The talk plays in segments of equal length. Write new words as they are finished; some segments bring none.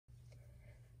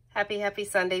Happy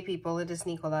Sunday, people. It is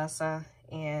Nicolasa,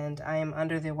 and I am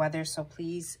under the weather, so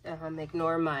please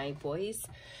ignore my voice.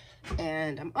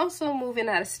 And I'm also moving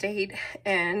out of state,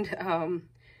 and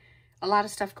a lot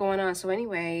of stuff going on. So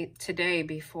anyway, today,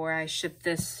 before I ship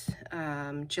this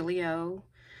Gillio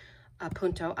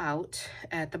Appunto out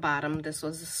at the bottom, this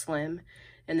was a slim,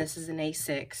 and this is an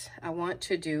A6. I want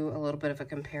to do a little bit of a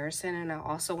comparison, and I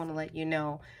also want to let you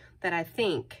know that I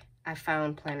think I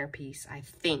found planner piece. I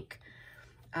think.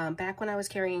 Back when I was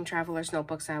carrying traveler's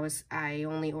notebooks, I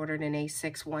only ordered an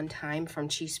A6 one time from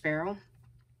Cheese Sparrow,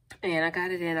 and I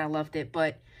got it in. I loved it,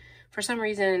 but for some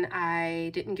reason I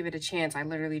didn't give it a chance. I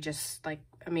literally just like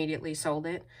immediately sold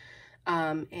it,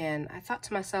 and I thought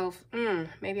to myself,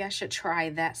 maybe I should try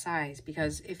that size,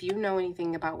 because if you know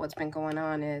anything about what's been going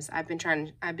on, is I've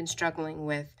been struggling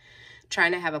with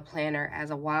trying to have a planner as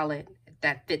a wallet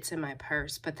that fits in my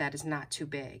purse, but that is not too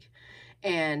big.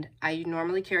 And I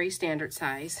normally carry standard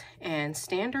size, and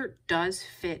standard does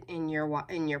fit in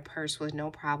your purse with no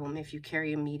problem if you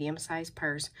carry a medium sized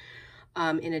purse,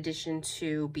 in addition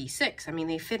to B6. I mean,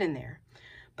 they fit in there.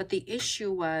 But the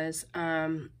issue was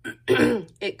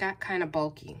it got kind of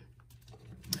bulky.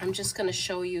 I'm just going to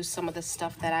show you some of the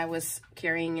stuff that I was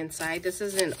carrying inside. This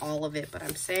isn't all of it, but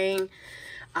I'm saying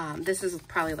this is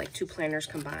probably like 2 planners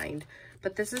combined.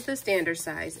 But this is the standard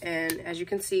size, and as you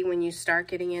can see, when you start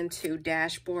getting into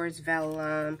dashboards,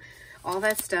 vellum, all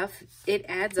that stuff, it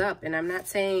adds up. And I'm not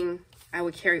saying I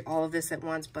would carry all of this at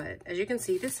once, but as you can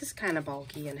see, this is kind of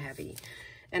bulky and heavy.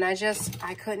 And I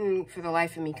couldn't for the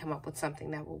life of me come up with something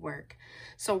that will work.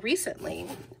 So recently,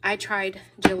 I tried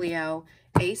Gillio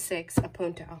A6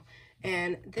 Appunto.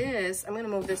 And this, I'm going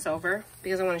to move this over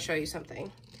because I want to show you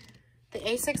something. The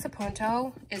A6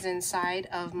 Appunto is inside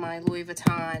of my Louis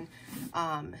Vuitton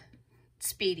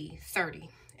Speedy 30.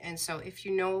 And so if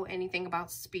you know anything about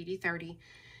Speedy 30,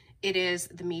 it is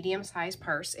the medium size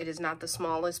purse. It is not the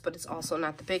smallest, but it's also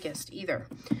not the biggest either.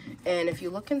 And if you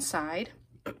look inside,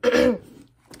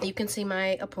 you can see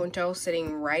my Appunto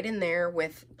sitting right in there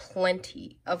with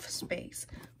plenty of space.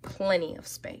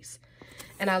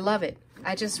 And I love it.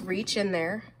 I just reach in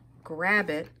there, grab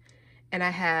it, and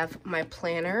I have my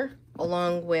planner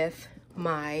along with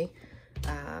my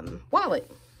wallet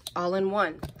all in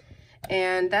one.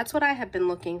 And that's what I have been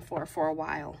looking for a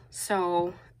while.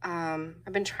 So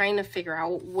I've been trying to figure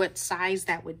out what size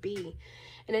that would be.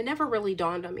 And it never really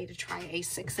dawned on me to try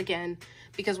A6 again,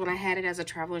 because when I had it as a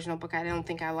traveler's notebook, I don't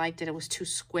think I liked it. It was too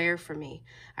square for me.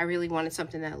 I really wanted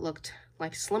something that looked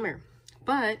like slimmer.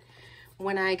 But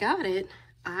when I got it,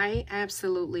 I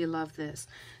absolutely love this.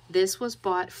 This was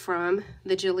bought from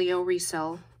the Gillio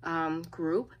resale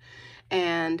group,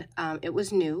 and it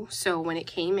was new. So when it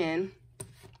came in,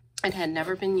 it had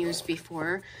never been used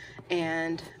before,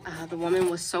 and the woman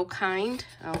was so kind.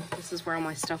 Oh, this is where all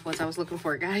my stuff was. I was looking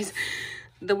for it, guys.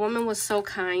 The woman was so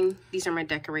kind. These are my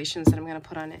decorations that I'm going to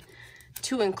put on it,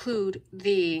 to include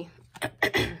the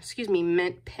excuse me,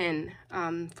 mint pen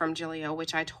from Gillio,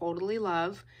 which I totally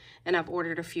love. And I've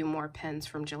ordered a few more pens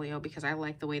from Gillio because I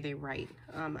like the way they write.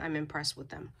 I'm impressed with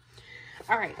them.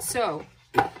 All right, so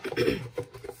I'm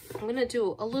going to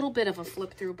do a little bit of a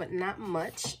flip through, but not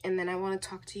much. And then I want to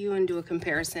talk to you and do a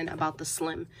comparison about the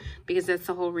slim, because that's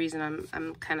the whole reason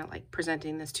I'm kind of like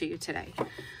presenting this to you today.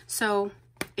 So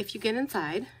if you get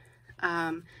inside,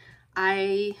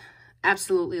 I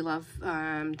absolutely love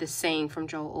this saying from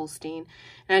Joel Osteen.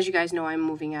 And as you guys know, I'm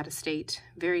moving out of state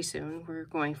very soon. We're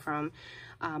going from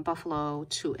Buffalo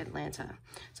to Atlanta.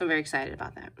 So I'm very excited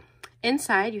about that.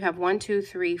 Inside, you have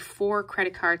 4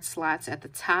 credit card slots at the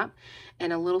top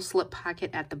and a little slip pocket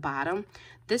at the bottom.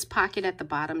 This pocket at the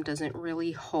bottom doesn't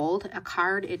really hold a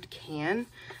card. It can.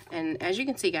 And as you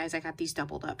can see, guys, I got these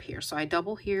doubled up here. So I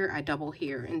double here,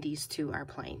 and these 2 are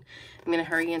plain. I'm going to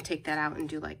hurry and take that out and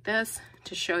do like this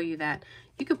to show you that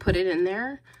you could put it in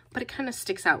there, but it kind of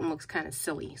sticks out and looks kind of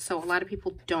silly. So a lot of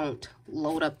people don't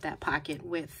load up that pocket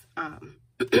with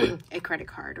a credit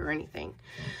card or anything.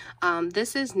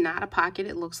 This is not a pocket.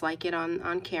 It looks like it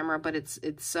on camera, but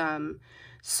it's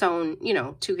sewn, you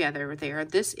know, together there.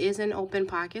 This is an open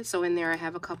pocket, so in there I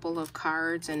have a couple of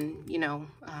cards and, you know,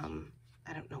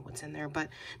 I don't know what's in there, but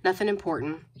nothing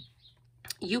important.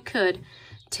 You could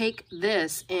take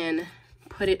this and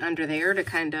put it under there to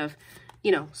kind of,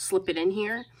 you know, slip it in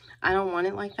here. I don't want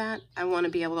it like that. I want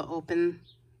to be able to open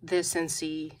this and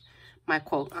see my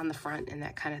quote on the front and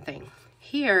that kind of thing.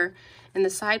 Here in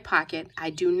the side pocket, I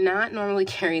do not normally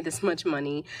carry this much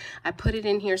money. I put it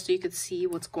in here so you could see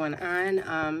what's going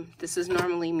on. This is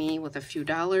normally me with a few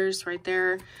dollars right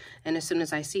there. And as soon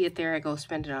as I see it there, I go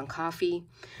spend it on coffee.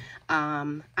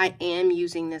 I am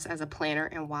using this as a planner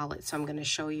and wallet, so I'm going to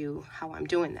show you how I'm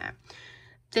doing that.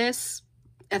 This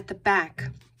at the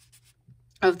back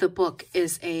of the book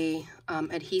is a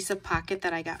adhesive pocket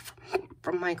that I got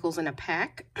from Michael's in a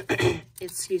pack.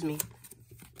 Excuse me.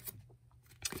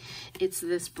 It's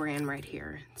this brand right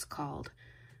here. It's called,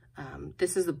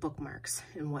 this is the bookmarks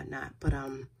and whatnot, but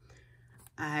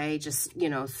I just, you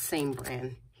know, same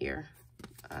brand here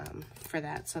for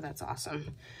that, so that's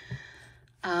awesome.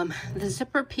 The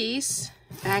zipper piece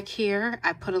back here,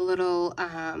 I put a little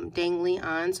dangly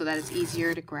on so that it's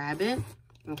easier to grab it,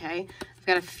 okay? I've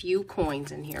got a few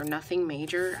coins in here, nothing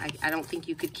major. I don't think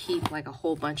you could keep like a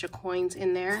whole bunch of coins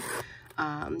in there.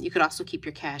 You could also keep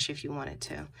your cash if you wanted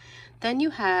to. Then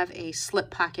you have a slip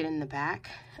pocket in the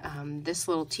back. This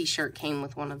little t-shirt came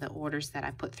with one of the orders that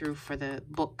I put through for the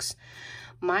books.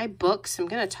 My books, I'm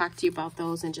going to talk to you about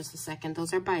those in just a second.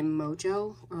 Those are by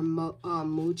Mojo or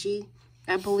Muji,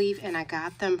 I believe, and I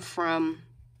got them from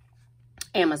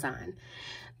Amazon.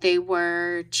 They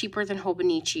were cheaper than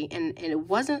Hobonichi, and it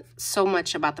wasn't so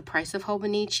much about the price of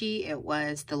Hobonichi, it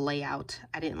was the layout.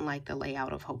 I didn't like the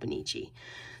layout of Hobonichi,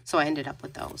 so I ended up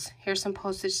with those. Here's some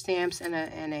postage stamps and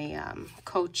a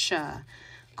Coach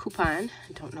coupon.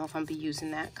 I don't know if I'll be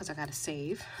using that because I got to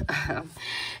save.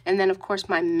 And then, of course,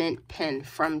 my mint pen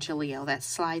from Gillio that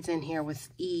slides in here with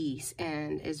ease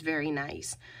and is very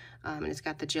nice. And it's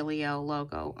got the Gillio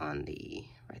logo on the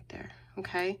right there.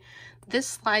 Okay, this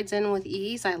slides in with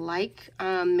ease. I like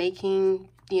making,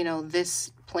 you know,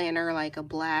 this planner like a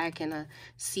black and a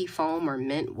sea foam or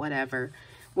mint, whatever,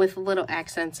 with little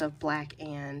accents of black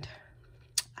and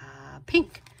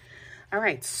pink. All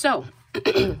right, so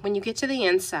when you get to the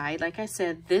inside, like I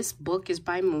said, this book is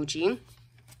by Muji.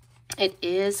 It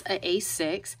is a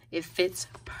A6. It fits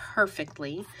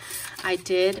perfectly. I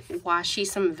did washi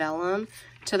some vellum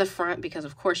to the front because,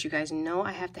 of course, you guys know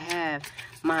I have to have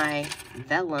my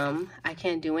vellum. I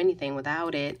can't do anything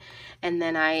without it. And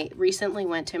then I recently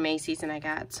went to Macy's and I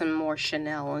got some more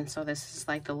Chanel, and so this is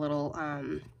like the little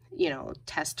you know,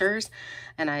 testers,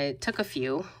 and I took a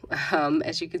few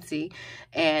as you can see,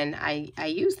 and I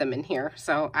used them in here.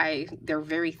 So they're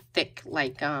very thick,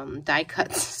 like die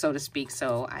cuts, so to speak,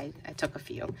 so I took a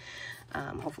few.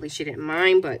 Hopefully she didn't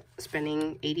mind, but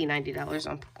spending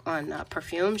 $80–90 on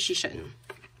perfume, she shouldn't.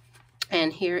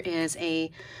 And here is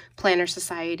a Planner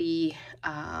Society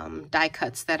die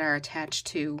cuts that are attached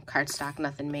to cardstock,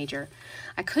 nothing major.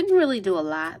 I couldn't really do a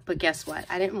lot, but guess what?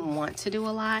 I didn't want to do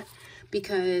a lot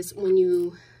because when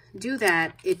you do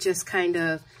that, it just kind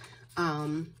of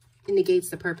negates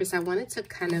the purpose. I wanted to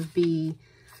kind of be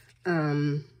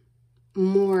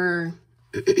more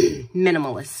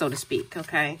minimalist, so to speak,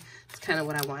 okay? It's kind of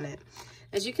what I wanted.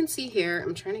 As you can see here,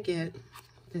 I'm trying to get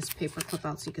this paper clip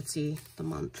out so you can see the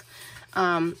month.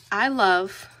 I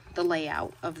love the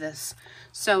layout of this.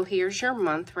 So here's your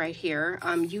month right here.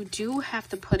 You do have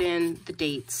to put in the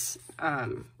dates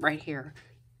right here.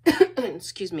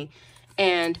 Excuse me.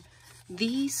 And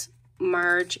these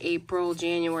March, April,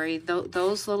 January,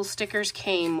 those little stickers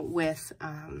came with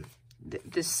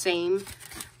the same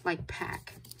like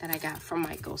pack that I got from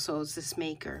Michael. So it's this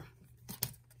maker.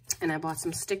 And I bought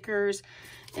some stickers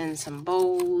and some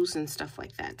bows and stuff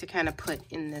like that to kind of put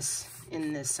in this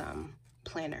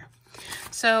planner.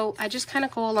 So I just kind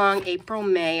of go along April,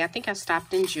 May. I think I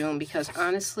stopped in June because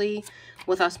honestly,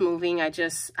 with us moving,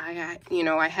 you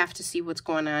know, I have to see what's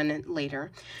going on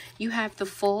later. You have the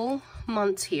full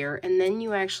months here, and then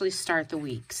you actually start the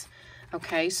weeks.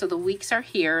 Okay, so the weeks are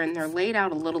here, and they're laid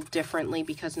out a little differently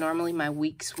because normally my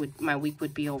week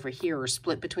would be over here or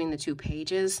split between the two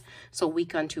pages. So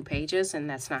week on 2 pages, and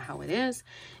that's not how it is.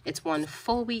 It's one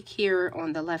full week here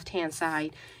on the left-hand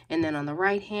side, and then on the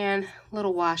right hand,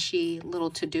 little washi, little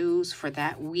to-dos for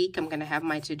that week. I'm going to have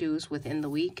my to-dos within the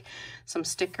week, some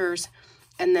stickers,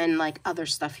 and then like other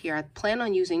stuff here. I plan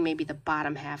on using maybe the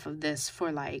bottom half of this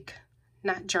for like,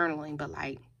 not journaling, but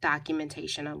like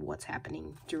documentation of what's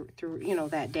happening through you know,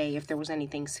 that day, if there was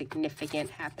anything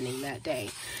significant happening that day.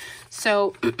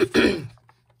 So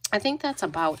I think that's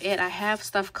about it. I have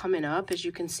stuff coming up, as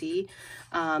you can see.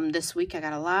 This week I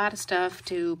got a lot of stuff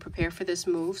to prepare for this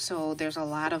move, so there's a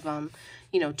lot of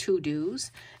you know,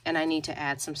 to-dos, and I need to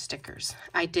add some stickers.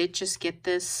 I did just get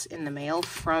this in the mail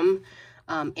from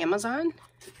Amazon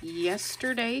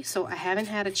yesterday, so I haven't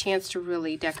had a chance to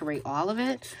really decorate all of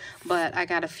it, but I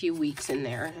got a few weeks in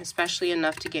there, especially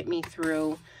enough to get me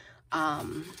through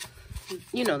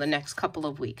you know, the next couple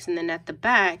of weeks. And then at the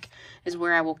back is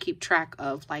where I will keep track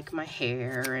of like my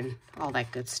hair and all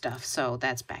that good stuff. So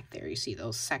that's back there. You see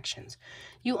those sections.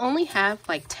 You only have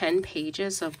like 10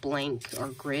 pages of blank or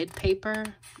grid paper,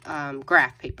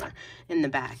 graph paper in the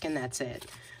back, and that's it.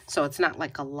 So it's not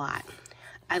like a lot.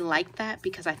 I like that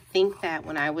because I think that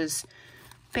when I was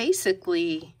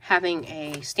basically having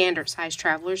a standard size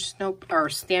traveler's note or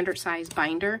standard size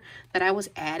binder, that I was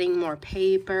adding more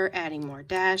paper, adding more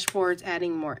dashboards,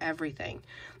 adding more everything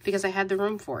because I had the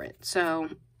room for it.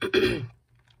 So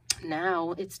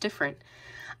now it's different.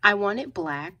 I want it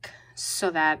black so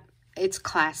that it's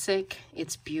classic,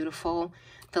 it's beautiful.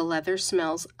 The leather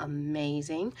smells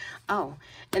amazing. Oh,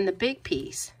 and the big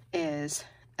piece is,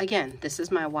 again, this is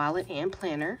my wallet and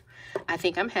planner. I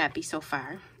think I'm happy so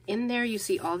far. In there, you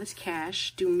see all this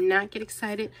cash. Do not get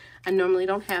excited. I normally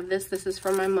don't have this. This is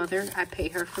from my mother. I pay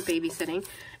her for babysitting.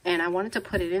 And I wanted to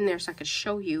put it in there so I could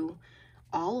show you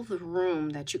all of the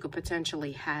room that you could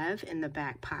potentially have in the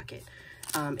back pocket.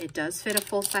 It does fit a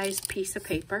full-size piece of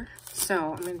paper.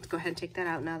 So I'm going to go ahead and take that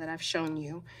out now that I've shown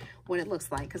you what it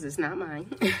looks like because it's not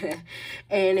mine.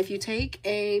 And if you take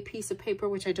a piece of paper,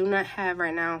 which I do not have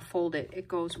right now, fold it, it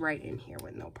goes right in here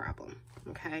with no problem.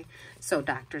 Okay, so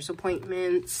doctor's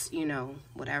appointments, you know,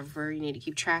 whatever you need to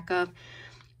keep track of.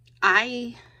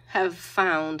 I have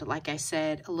found, like I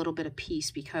said, a little bit of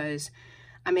peace because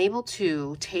I'm able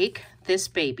to take this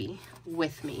baby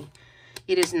with me.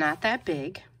 It is not that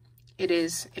big. It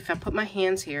is, if I put my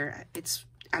hands here,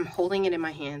 I'm holding it in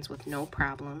my hands with no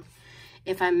problem.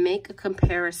 If I make a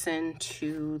comparison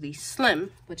to the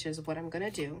Slim, which is what I'm going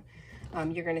to do,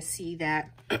 you're going to see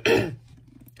that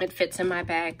it fits in my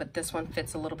bag, but this one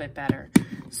fits a little bit better.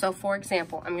 So for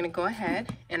example, I'm going to go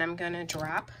ahead and I'm going to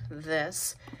drop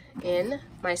this in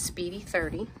my Speedy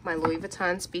 30, my Louis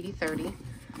Vuitton Speedy 30.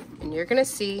 And you're going to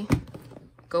see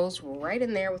goes right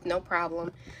in there with no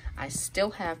problem. I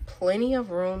still have plenty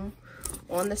of room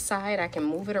on the side. I can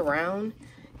move it around.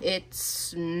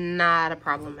 It's not a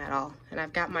problem at all. And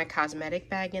I've got my cosmetic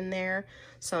bag in there.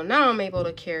 So now I'm able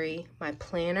to carry my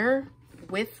planner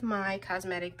with my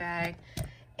cosmetic bag.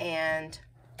 And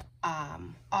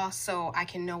also I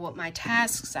can know what my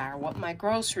tasks are, what my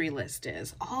grocery list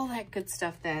is, all that good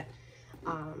stuff that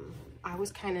I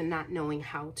was kind of not knowing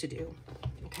how to do.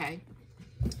 Okay,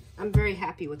 I'm very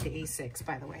happy with the A6,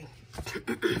 by the way.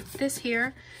 This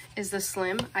here is the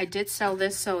Slim. I did sell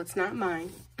this, so it's not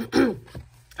mine.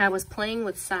 I was playing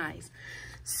with size,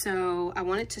 so I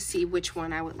wanted to see which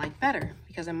one I would like better,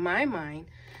 because in my mind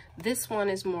this one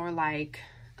is more like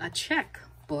a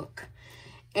checkbook.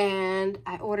 And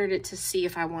I ordered it to see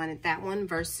if I wanted that one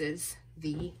versus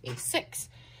the A6.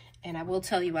 And I will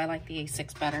tell you I like the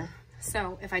A6 better.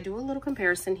 So if I do a little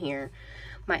comparison here,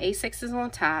 my A6 is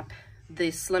on top,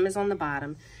 the Slim is on the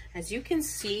bottom. As you can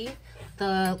see,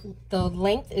 the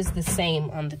length is the same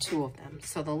on the two of them.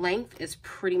 So the length is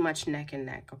pretty much neck and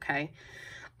neck, okay?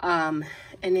 And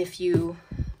if you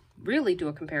really do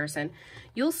a comparison,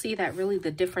 you'll see that really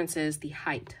the difference is the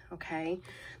height, okay?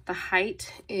 The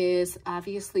height is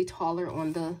obviously taller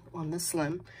on the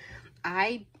Slim.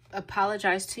 I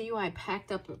apologize to you. I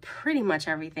packed up pretty much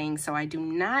everything, so I do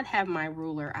not have my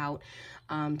ruler out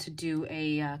to do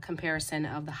a comparison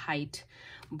of the height.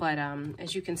 But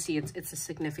as you can see, it's a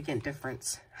significant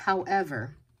difference.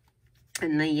 However,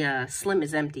 and the Slim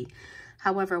is empty.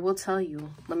 However, I will tell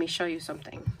you, let me show you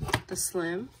something. The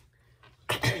Slim,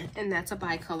 and that's a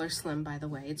bicolor Slim, by the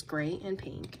way. It's gray and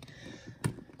pink.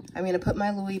 I'm going to put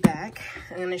my Louis back.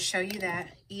 I'm going to show you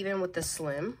that even with the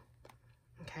Slim,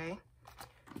 okay,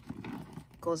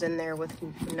 goes in there with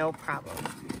no problem,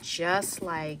 just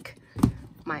like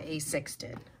my A6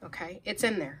 did, okay? It's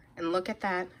in there. And look at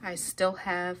that. I still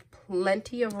have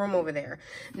plenty of room over there.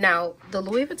 Now, the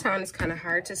Louis Vuitton is kind of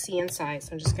hard to see inside,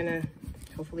 so I'm just going to,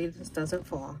 hopefully this doesn't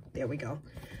fall. There we go.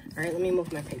 All right, let me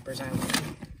move my papers out.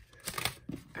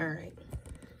 All right.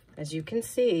 As you can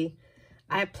see,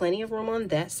 I have plenty of room on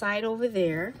that side over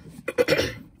there.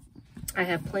 I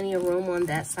have plenty of room on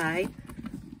that side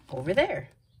over there.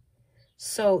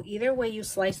 So either way you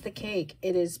slice the cake,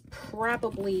 it is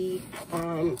probably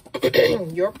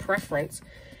your preference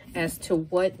as to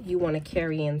what you want to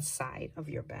carry inside of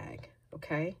your bag.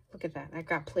 Okay, look at that. I've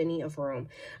got plenty of room.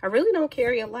 I really don't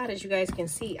carry a lot, as you guys can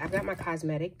see. I've got my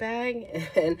cosmetic bag,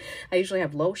 and I usually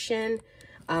have lotion.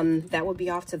 That would be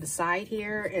off to the side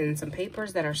here, and some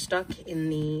papers that are stuck in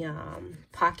the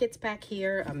pockets back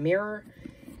here, a mirror,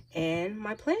 and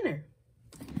my planner.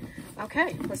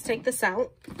 Okay, let's take this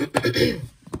out.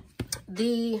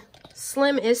 The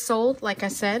Slim is sold, like I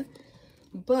said,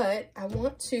 but I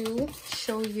want to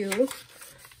show you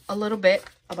a little bit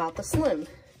about the Slim.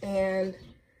 And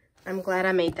I'm glad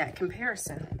I made that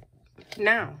comparison.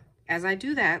 Now, as I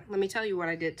do that, let me tell you what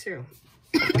I did too.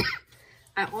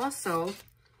 I also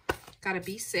got a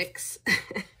B6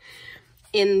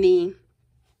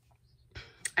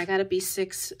 I got a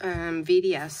B6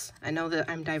 VDS. I know that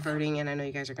I'm diverting, and I know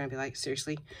you guys are going to be like,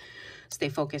 seriously, stay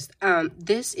focused.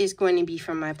 This is going to be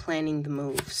from my planning the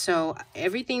move. So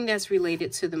everything that's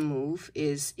related to the move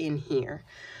is in here.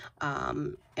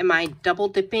 Am I double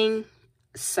dipping?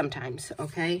 Sometimes,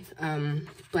 okay?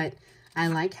 But I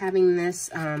like having this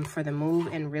for the move,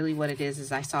 and really what it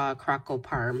is I saw a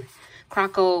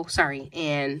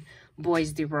and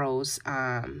Boys de Rose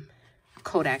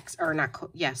Codex, or not,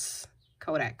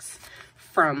 Codex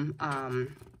from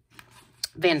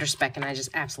Vanderspeck, and I just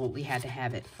absolutely had to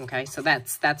have it. Okay, so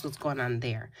that's what's going on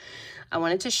there. I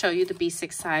wanted to show you the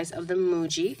B6 size of the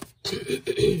Muji.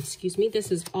 Excuse me.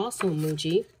 This is also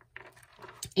Muji,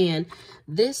 and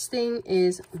this thing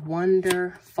is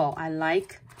wonderful. I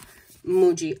like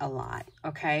Muji a lot.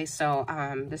 Okay, so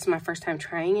this is my first time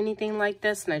trying anything like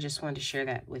this, and I just wanted to share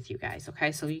that with you guys.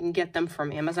 Okay, so you can get them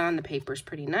from Amazon. The paper is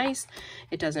pretty nice.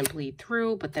 It doesn't bleed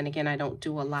through, but then again, I don't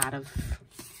do a lot of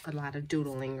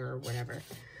doodling or whatever.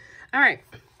 All right,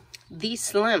 the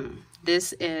Slim.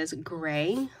 This is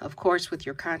gray, of course, with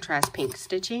your contrast pink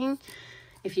stitching.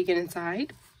 If you get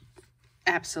inside,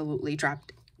 absolutely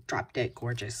drop dead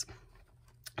gorgeous.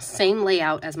 Same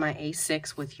layout as my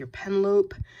A6 with your pen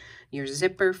loop, your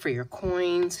zipper for your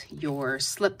coins, your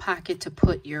slip pocket to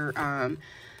put your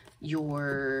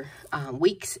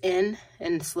weeks in,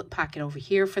 and the slip pocket over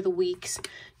here for the weeks,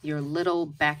 your little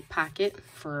back pocket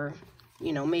for,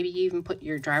 you know, maybe you even put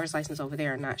your driver's license over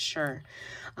there, I'm not sure.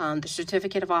 The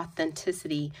certificate of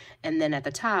authenticity, and then at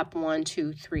the top, 1,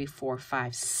 2, 3, 4,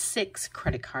 5, 6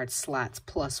 credit card slots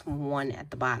plus 1 at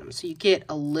the bottom. So you get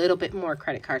a little bit more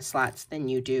credit card slots than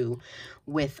you do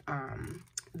with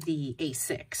the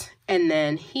A6. And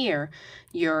then here,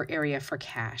 your area for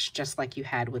cash, just like you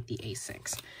had with the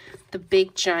A6. The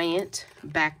big giant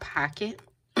back pocket.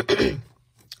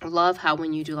 Love how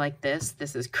when you do like this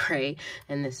is gray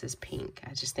and this is pink.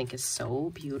 I just think it's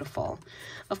so beautiful.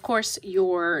 Of course,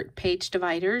 your page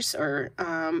dividers are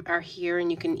here, and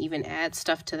you can even add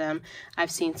stuff to them. I've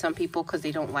seen some people, because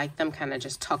they don't like them, kind of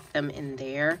just tuck them in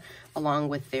there along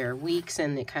with their weeks,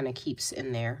 and it kind of keeps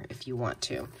in there if you want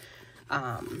to.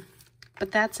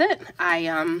 But that's it.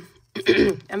 I'm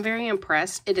very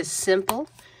impressed. It is simple,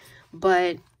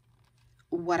 but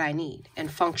what I need, and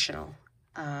functional.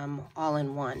 All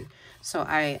in one. So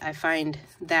I find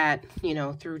that, you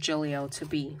know, through Gillio to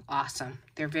be awesome.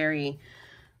 They're very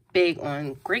big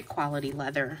on great quality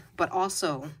leather, but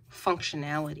also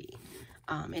functionality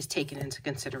is taken into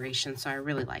consideration. So I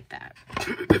really like that.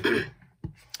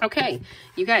 Okay,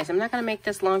 you guys, I'm not going to make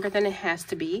this longer than it has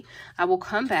to be. I will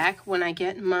come back when I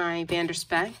get my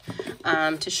Vanderspeck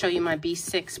to show you my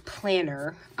B6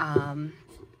 planner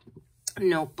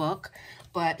notebook.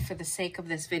 But for the sake of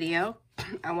this video,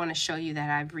 I want to show you that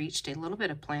I've reached a little bit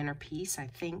of planner piece, I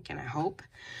think, and I hope,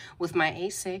 with my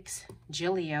A6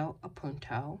 Gillio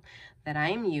Appunto that I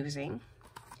am using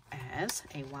as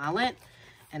a wallet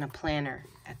and a planner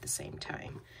at the same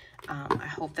time. I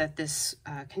hope that this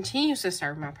continues to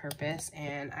serve my purpose,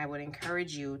 and I would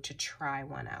encourage you to try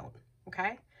one out,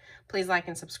 okay? Please like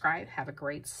and subscribe. Have a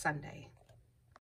great Sunday.